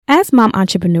As mom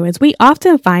entrepreneurs, we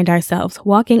often find ourselves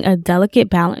walking a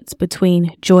delicate balance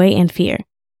between joy and fear.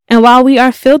 And while we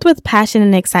are filled with passion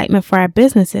and excitement for our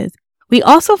businesses, we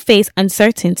also face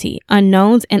uncertainty,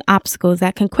 unknowns, and obstacles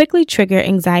that can quickly trigger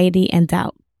anxiety and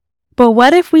doubt. But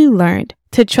what if we learned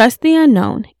to trust the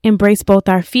unknown, embrace both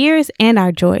our fears and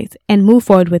our joys, and move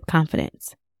forward with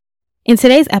confidence? In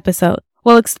today's episode,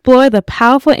 we'll explore the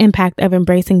powerful impact of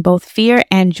embracing both fear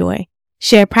and joy,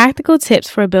 share practical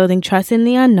tips for building trust in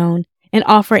the unknown, and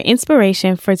offer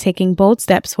inspiration for taking bold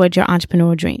steps towards your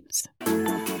entrepreneurial dreams.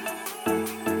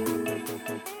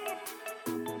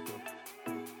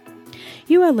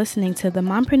 You are listening to the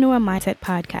Mompreneur Mindset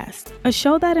Podcast, a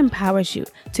show that empowers you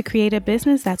to create a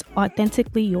business that's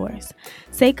authentically yours.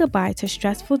 Say goodbye to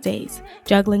stressful days,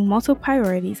 juggling multiple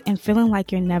priorities, and feeling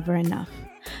like you're never enough.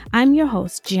 I'm your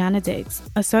host, Gianna Diggs,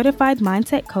 a certified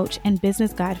mindset coach and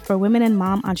business guide for women and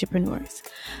mom entrepreneurs.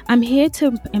 I'm here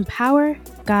to empower,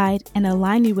 guide, and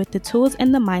align you with the tools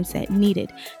and the mindset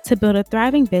needed to build a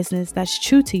thriving business that's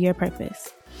true to your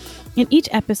purpose. In each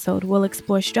episode, we'll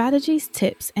explore strategies,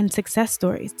 tips, and success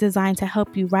stories designed to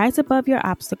help you rise above your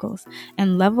obstacles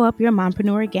and level up your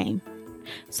mompreneur game.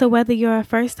 So whether you're a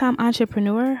first-time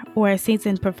entrepreneur or a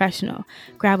seasoned professional,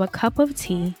 grab a cup of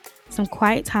tea, some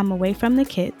quiet time away from the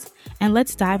kids, and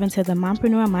let's dive into the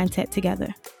mompreneur mindset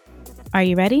together. Are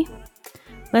you ready?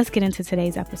 Let's get into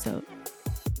today's episode.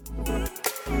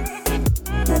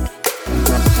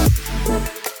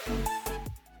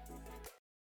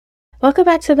 Welcome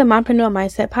back to the Mompreneur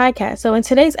Mindset Podcast. So in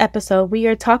today's episode, we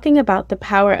are talking about the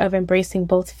power of embracing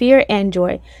both fear and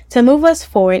joy to move us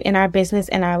forward in our business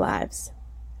and our lives.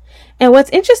 And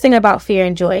what's interesting about fear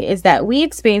and joy is that we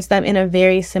experience them in a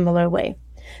very similar way.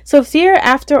 So fear,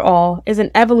 after all, is an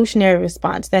evolutionary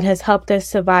response that has helped us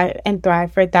survive and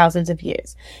thrive for thousands of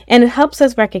years. And it helps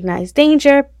us recognize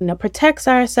danger, protects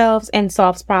ourselves, and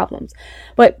solves problems.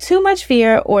 But too much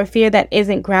fear, or fear that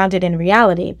isn't grounded in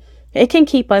reality, it can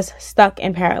keep us stuck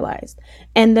and paralyzed.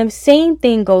 And the same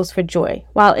thing goes for joy.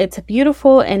 While it's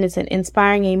beautiful and it's an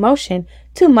inspiring emotion,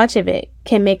 too much of it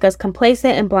can make us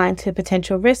complacent and blind to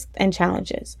potential risks and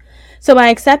challenges. So by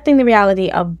accepting the reality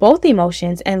of both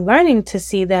emotions and learning to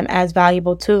see them as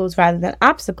valuable tools rather than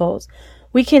obstacles,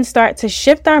 we can start to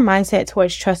shift our mindset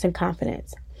towards trust and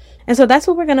confidence. And so that's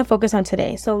what we're going to focus on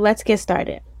today. So let's get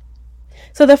started.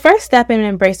 So the first step in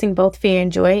embracing both fear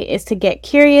and joy is to get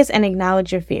curious and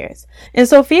acknowledge your fears. And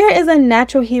so fear is a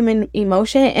natural human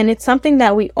emotion, and it's something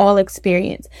that we all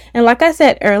experience. And like I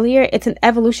said earlier, it's an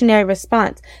evolutionary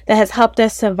response that has helped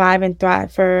us survive and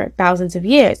thrive for thousands of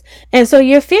years. And so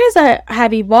your fears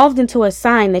have evolved into a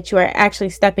sign that you are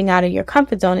actually stepping out of your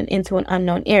comfort zone and into an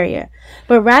unknown area.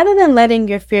 But rather than letting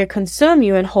your fear consume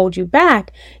you and hold you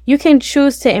back, you can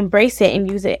choose to embrace it and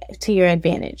use it to your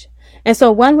advantage. And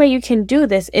so one way you can do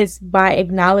this is by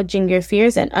acknowledging your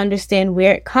fears and understand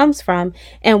where it comes from.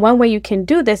 And one way you can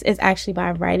do this is actually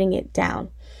by writing it down.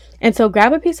 And so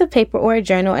grab a piece of paper or a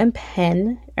journal and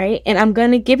pen, right? And I'm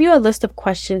going to give you a list of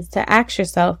questions to ask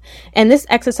yourself. And this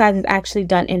exercise is actually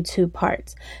done in two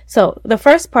parts. So the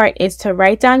first part is to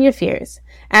write down your fears.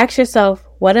 Ask yourself,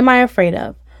 what am I afraid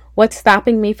of? What's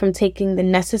stopping me from taking the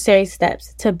necessary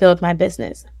steps to build my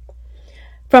business?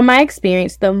 From my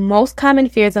experience, the most common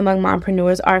fears among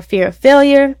mompreneurs are fear of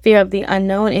failure, fear of the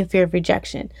unknown, and fear of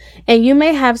rejection. And you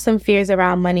may have some fears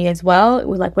around money as well.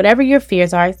 Like whatever your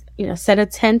fears are, set a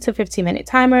 10 to 15 minute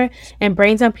timer and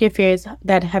brain dump your fears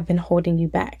that have been holding you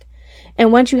back.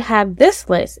 And once you have this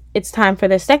list, it's time for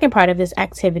the second part of this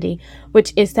activity,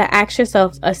 which is to ask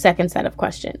yourself a second set of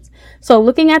questions. So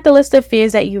looking at the list of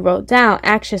fears that you wrote down,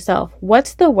 ask yourself,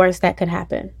 what's the worst that could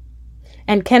happen?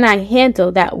 And can I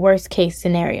handle that worst case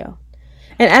scenario?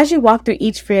 And as you walk through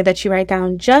each fear that you write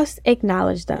down, just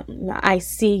acknowledge them. I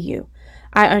see you.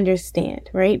 I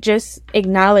understand, right? Just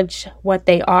acknowledge what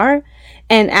they are,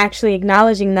 and actually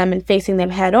acknowledging them and facing them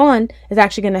head on is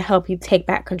actually going to help you take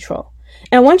back control.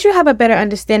 And once you have a better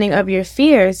understanding of your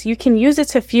fears, you can use it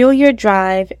to fuel your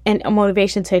drive and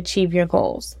motivation to achieve your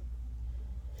goals.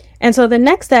 And so the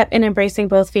next step in embracing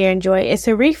both fear and joy is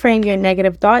to reframe your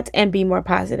negative thoughts and be more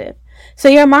positive. So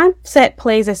your mindset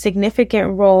plays a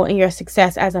significant role in your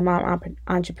success as a mom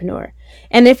entrepreneur.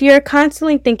 And if you're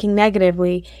constantly thinking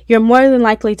negatively, you're more than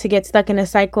likely to get stuck in a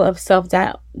cycle of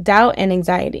self-doubt and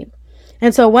anxiety.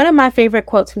 And so one of my favorite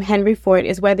quotes from Henry Ford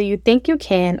is, whether you think you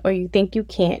can or you think you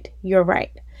can't, you're right.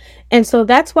 And so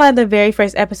that's why the very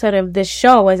first episode of this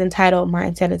show was entitled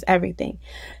Mindset is Everything.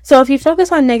 So if you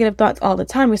focus on negative thoughts all the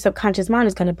time, your subconscious mind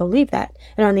is going to believe that.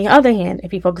 And on the other hand,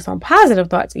 if you focus on positive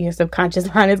thoughts, your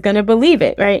subconscious mind is going to believe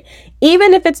it, right?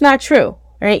 Even if it's not true.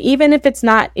 right? Even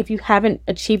if you haven't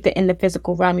achieved it in the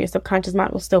physical realm, your subconscious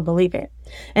mind will still believe it.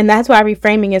 And that's why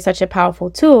reframing is such a powerful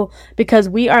tool, because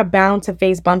we are bound to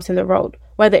face bumps in the road,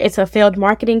 whether it's a failed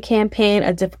marketing campaign,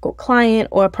 a difficult client,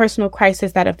 or a personal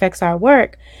crisis that affects our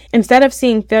work. Instead of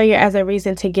seeing failure as a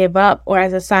reason to give up or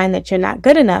as a sign that you're not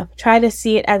good enough, try to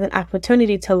see it as an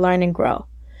opportunity to learn and grow.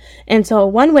 And so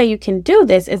one way you can do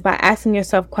this is by asking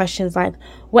yourself questions like,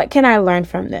 what can I learn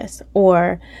from this?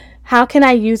 Or how can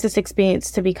I use this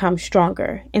experience to become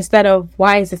stronger? Instead of,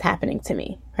 why is this happening to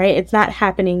me? Right? It's not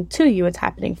happening to you, it's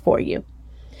happening for you.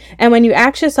 And when you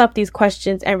ask yourself these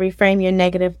questions and reframe your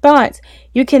negative thoughts,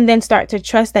 you can then start to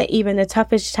trust that even the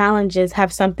toughest challenges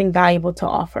have something valuable to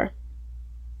offer.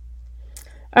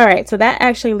 All right, so that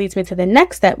actually leads me to the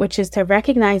next step, which is to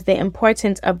recognize the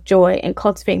importance of joy and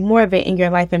cultivate more of it in your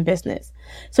life and business.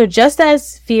 So just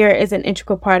as fear is an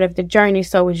integral part of the journey,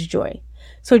 so is joy.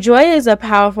 So joy is a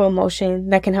powerful emotion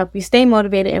that can help you stay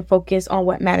motivated and focus on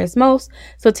what matters most.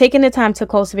 So taking the time to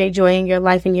cultivate joy in your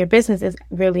life and your business is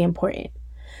really important.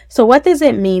 So what does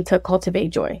it mean to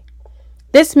cultivate joy?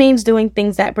 This means doing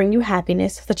things that bring you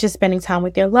happiness, such as spending time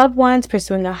with your loved ones,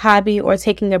 pursuing a hobby, or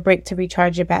taking a break to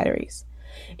recharge your batteries.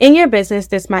 In your business,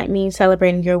 this might mean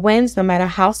celebrating your wins, no matter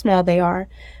how small they are,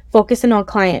 focusing on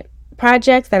client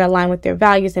projects that align with your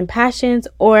values and passions,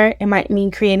 or it might mean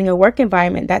creating a work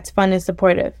environment that's fun and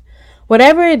supportive.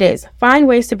 Whatever it is, find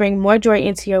ways to bring more joy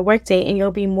into your workday and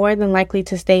you'll be more than likely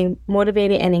to stay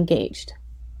motivated and engaged.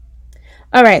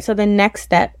 All right, so the next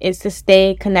step is to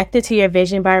stay connected to your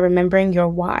vision by remembering your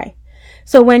why.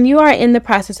 So when you are in the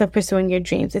process of pursuing your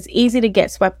dreams, it's easy to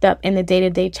get swept up in the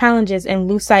day-to-day challenges and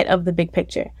lose sight of the big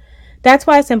picture. That's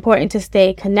why it's important to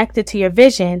stay connected to your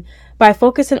vision by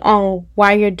focusing on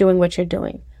why you're doing what you're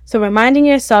doing. So reminding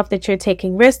yourself that you're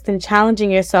taking risks and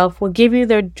challenging yourself will give you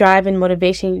the drive and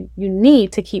motivation you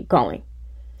need to keep going.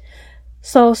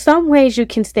 So some ways you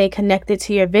can stay connected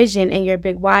to your vision and your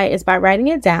big why is by writing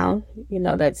it down.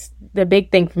 That's the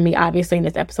big thing for me, obviously, in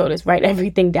this episode is write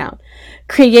everything down.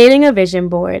 Creating a vision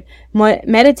board,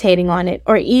 meditating on it,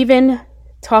 or even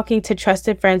talking to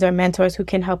trusted friends or mentors who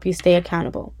can help you stay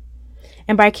accountable.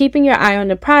 And by keeping your eye on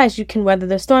the prize, you can weather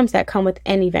the storms that come with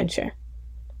any venture.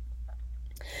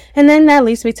 And then that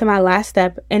leads me to my last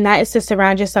step, and that is to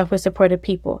surround yourself with supportive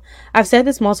people. I've said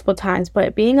this multiple times,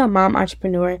 but being a mom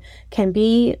entrepreneur can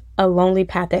be a lonely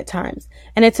path at times.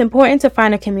 And it's important to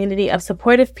find a community of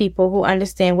supportive people who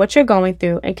understand what you're going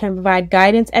through and can provide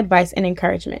guidance, advice, and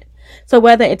encouragement. So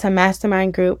whether it's a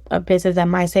mastermind group, a business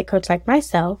and mindset coach like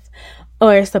myself,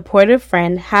 or a supportive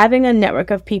friend, having a network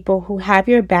of people who have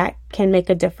your back can make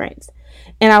a difference.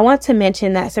 And I want to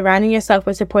mention that surrounding yourself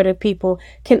with supportive people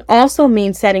can also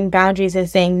mean setting boundaries and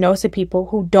saying no to people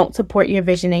who don't support your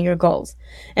vision and your goals.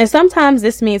 And sometimes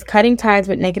this means cutting ties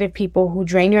with negative people who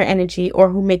drain your energy or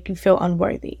who make you feel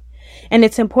unworthy. And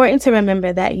it's important to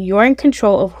remember that you're in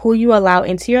control of who you allow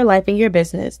into your life and your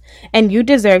business, and you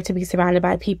deserve to be surrounded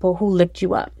by people who lift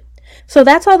you up. So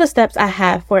that's all the steps I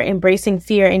have for embracing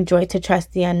fear and joy to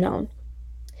trust the unknown.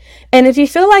 And if you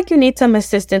feel like you need some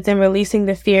assistance in releasing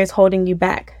the fears holding you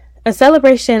back, a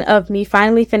celebration of me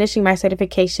finally finishing my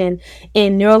certification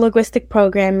in neuro-linguistic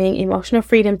programming, emotional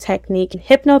freedom technique,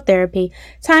 hypnotherapy,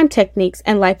 time techniques,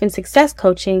 and life and success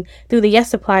coaching through the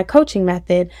Yes Apply coaching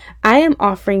method, I am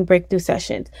offering breakthrough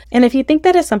sessions. And if you think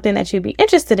that is something that you'd be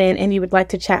interested in and you would like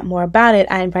to chat more about it,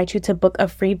 I invite you to book a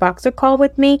free Voxer call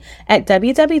with me at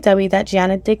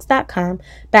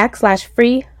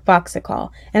www.giannadiggs.com/free Voxer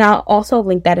call. And I'll also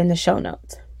link that in the show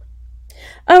notes.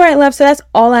 All right, love. So that's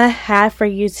all I have for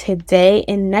you today.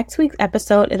 In next week's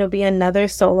episode, it'll be another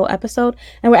solo episode.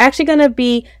 And we're actually going to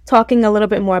be talking a little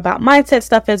bit more about mindset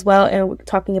stuff as well. And we're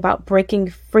talking about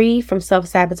breaking free from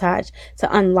self-sabotage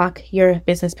to unlock your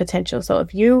business potential. So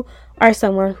if you are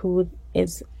someone who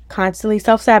is constantly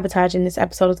self-sabotaging, this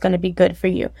episode is going to be good for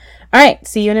you. All right.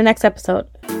 See you in the next episode.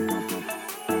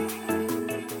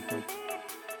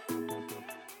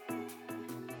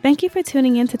 Thank you for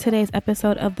tuning in to today's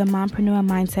episode of the Mompreneur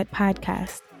Mindset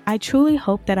Podcast. I truly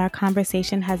hope that our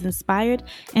conversation has inspired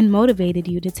and motivated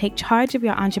you to take charge of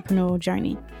your entrepreneurial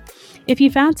journey. If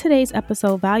you found today's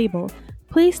episode valuable,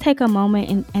 please take a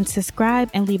moment and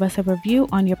subscribe and leave us a review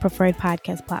on your preferred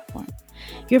podcast platform.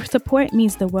 Your support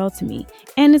means the world to me,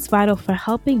 and it's vital for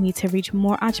helping me to reach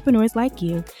more entrepreneurs like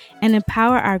you and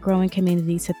empower our growing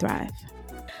community to thrive.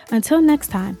 Until next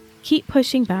time, keep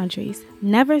pushing boundaries,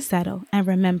 never settle, and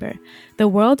remember, the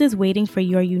world is waiting for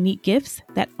your unique gifts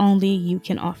that only you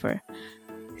can offer.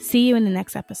 See you in the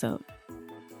next episode.